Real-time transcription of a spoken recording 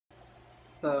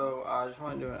So I just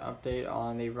want to do an update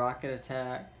on the rocket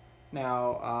attack.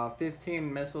 Now,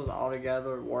 15 missiles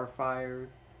altogether were fired.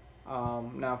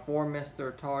 Now, 4 missed their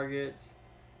targets.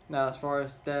 Now, as far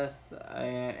as deaths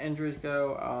and injuries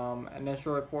go,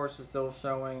 initial reports are still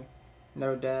showing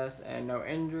no deaths and no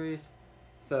injuries.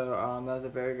 So that's a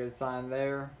very good sign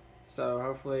there. So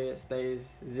hopefully it stays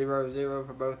 0-0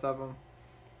 for both of them.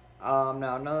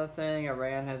 Now, another thing,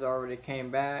 Iran has already came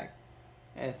back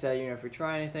and said, if we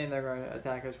try anything, they're going to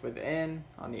attack us within,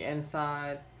 on the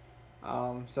inside.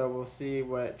 So we'll see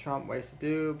what Trump waits to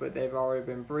do, but they've already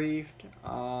been briefed.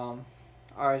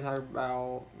 Already talked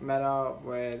about met up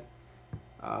with,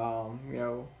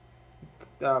 the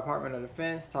Department of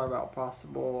Defense, talk about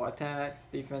possible attacks,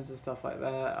 defenses, stuff like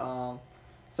that.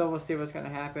 So we'll see what's going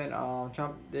to happen.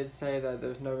 Trump did say that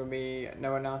there's no going to be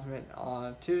no announcement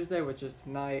on Tuesday, which is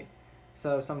tonight.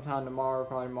 So sometime tomorrow,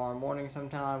 probably tomorrow morning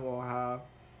sometime, we'll have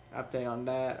an update on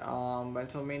that. But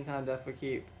until meantime, definitely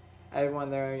keep everyone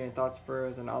there in your thoughts,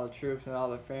 prayers, and all the troops and all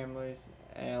their families.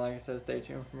 And like I said, stay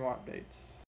tuned for more updates.